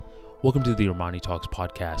Welcome to the Romani Talks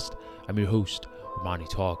podcast. I'm your host, Romani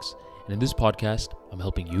Talks, and in this podcast, I'm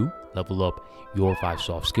helping you level up your 5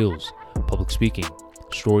 soft skills: public speaking,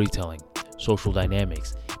 storytelling, social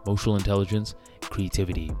dynamics, emotional intelligence,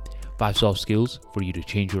 creativity. 5 soft skills for you to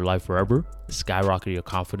change your life forever, skyrocket your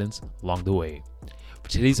confidence along the way. For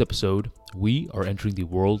today's episode, we are entering the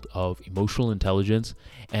world of emotional intelligence,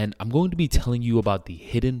 and I'm going to be telling you about the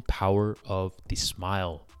hidden power of the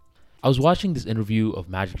smile. I was watching this interview of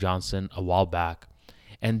Magic Johnson a while back,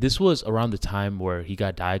 and this was around the time where he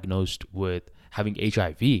got diagnosed with having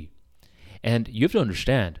HIV. And you have to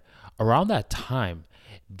understand, around that time,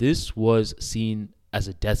 this was seen as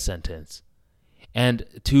a death sentence. And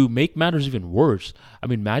to make matters even worse,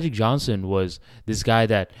 Magic Johnson was this guy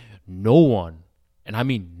that no one, and I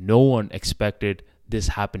mean no one, expected this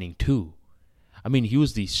happening to. He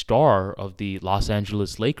was the star of the Los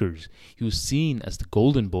Angeles Lakers. He was seen as the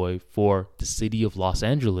golden boy for the city of Los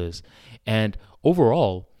Angeles. And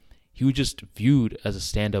overall, he was just viewed as a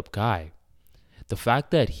stand-up guy. The fact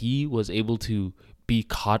that he was able to be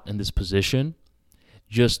caught in this position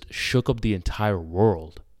just shook up the entire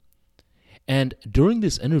world. And during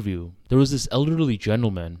this interview, there was this elderly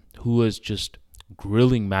gentleman who was just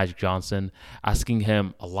grilling Magic Johnson, asking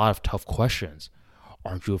him a lot of tough questions.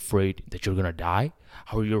 Aren't you afraid that you're going to die?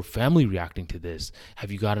 How are your family reacting to this?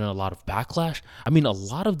 Have you gotten a lot of backlash? A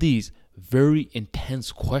lot of these very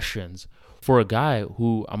intense questions for a guy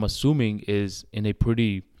who I'm assuming is in a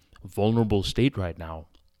pretty vulnerable state right now.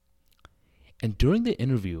 And during the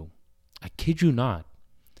interview, I kid you not,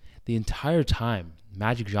 the entire time,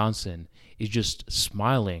 Magic Johnson is just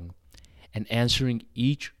smiling and answering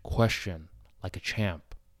each question like a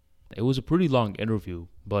champ. It was a pretty long interview,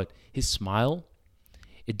 but his smile,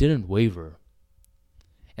 it didn't waver.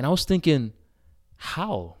 And I was thinking,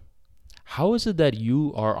 how? How is it that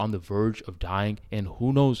you are on the verge of dying and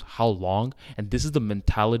who knows how long, and this is the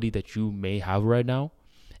mentality that you may have right now,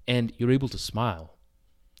 and you're able to smile?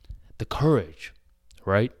 The courage,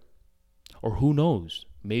 right? Or who knows?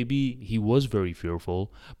 Maybe he was very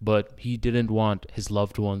fearful, but he didn't want his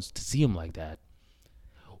loved ones to see him like that.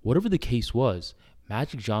 Whatever the case was,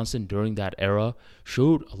 Magic Johnson during that era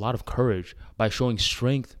showed a lot of courage by showing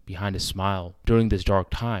strength behind his smile during this dark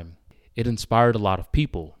time. It inspired a lot of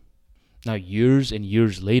people. Now, years and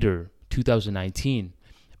years later, 2019,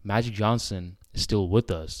 Magic Johnson is still with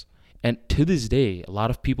us. And to this day, a lot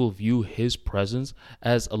of people view his presence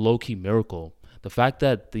as a low-key miracle. The fact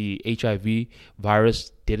that the HIV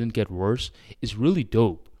virus didn't get worse is really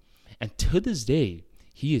dope. And to this day,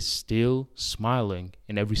 he is still smiling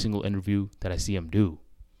in every single interview that I see him do.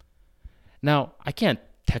 Now, I can't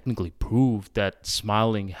technically prove that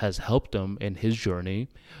smiling has helped him in his journey,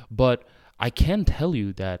 but I can tell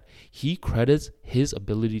you that he credits his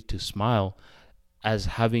ability to smile as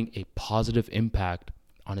having a positive impact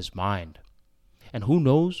on his mind. And who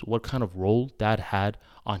knows what kind of role that had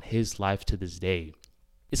on his life to this day.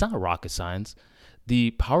 It's not rocket science.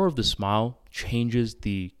 The power of the smile changes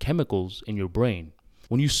the chemicals in your brain.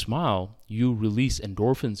 When you smile, you release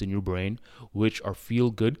endorphins in your brain, which are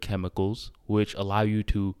feel-good chemicals, which allow you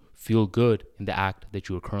to feel good in the act that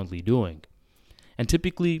you are currently doing. And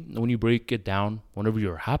typically, when you break it down, whenever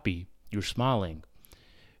you're happy, you're smiling.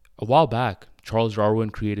 A while back, Charles Darwin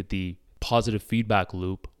created the positive feedback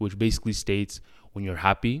loop, which basically states when you're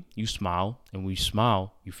happy, you smile, and when you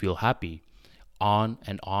smile, you feel happy. On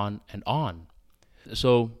and on and on.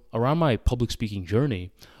 So around my public speaking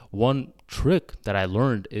journey, one trick that I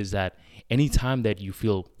learned is that anytime that you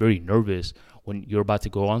feel very nervous when you're about to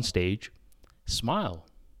go on stage, smile.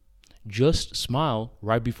 Just smile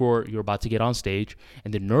right before you're about to get on stage,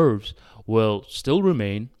 and the nerves will still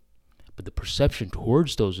remain, but the perception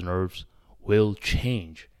towards those nerves will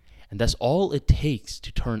change. And that's all it takes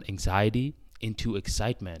to turn anxiety into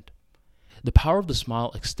excitement. The power of the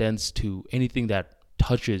smile extends to anything that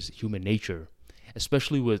touches human nature,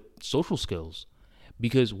 especially with social skills.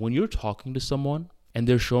 Because when you're talking to someone and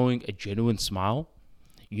they're showing a genuine smile,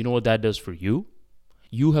 you know what that does for you?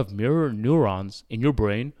 You have mirror neurons in your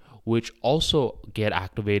brain which also get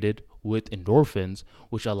activated with endorphins,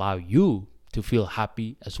 which allow you to feel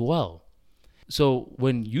happy as well. So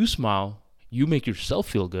when you smile, you make yourself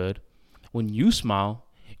feel good. When you smile,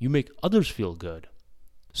 you make others feel good.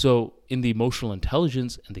 So in the emotional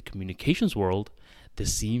intelligence and the communications world,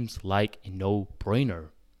 this seems like a no-brainer.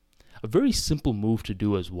 A very simple move to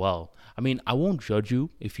do as well. I won't judge you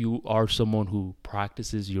if you are someone who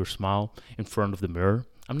practices your smile in front of the mirror.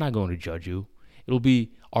 I'm not going to judge you. It'll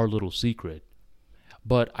be our little secret.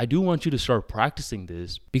 But I do want you to start practicing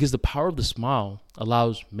this because the power of the smile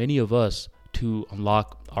allows many of us to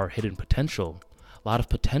unlock our hidden potential. a lot of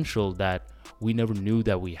potential that we never knew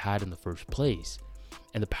that we had in the first place.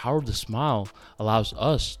 And the power of the smile allows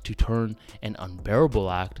us to turn an unbearable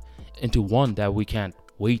act into one that we can't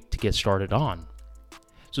wait to get started on.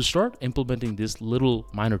 So start implementing this little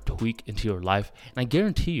minor tweak into your life, and I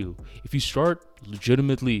guarantee you, if you start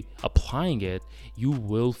legitimately applying it, you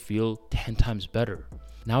will feel 10 times better.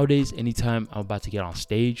 Nowadays, anytime I'm about to get on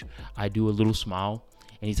stage, I do a little smile.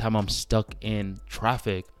 Anytime I'm stuck in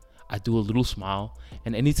traffic, I do a little smile.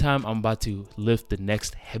 And anytime I'm about to lift the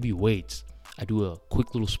next heavy weights, I do a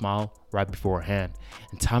quick little smile right beforehand.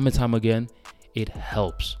 And time again, it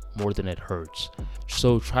helps more than it hurts.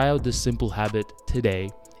 So try out this simple habit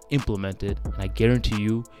today, implement it, and I guarantee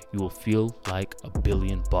you will feel like $1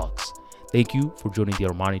 billion. Thank you for joining the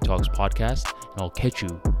Armani Talks podcast, and I'll catch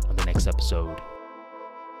you on the next episode.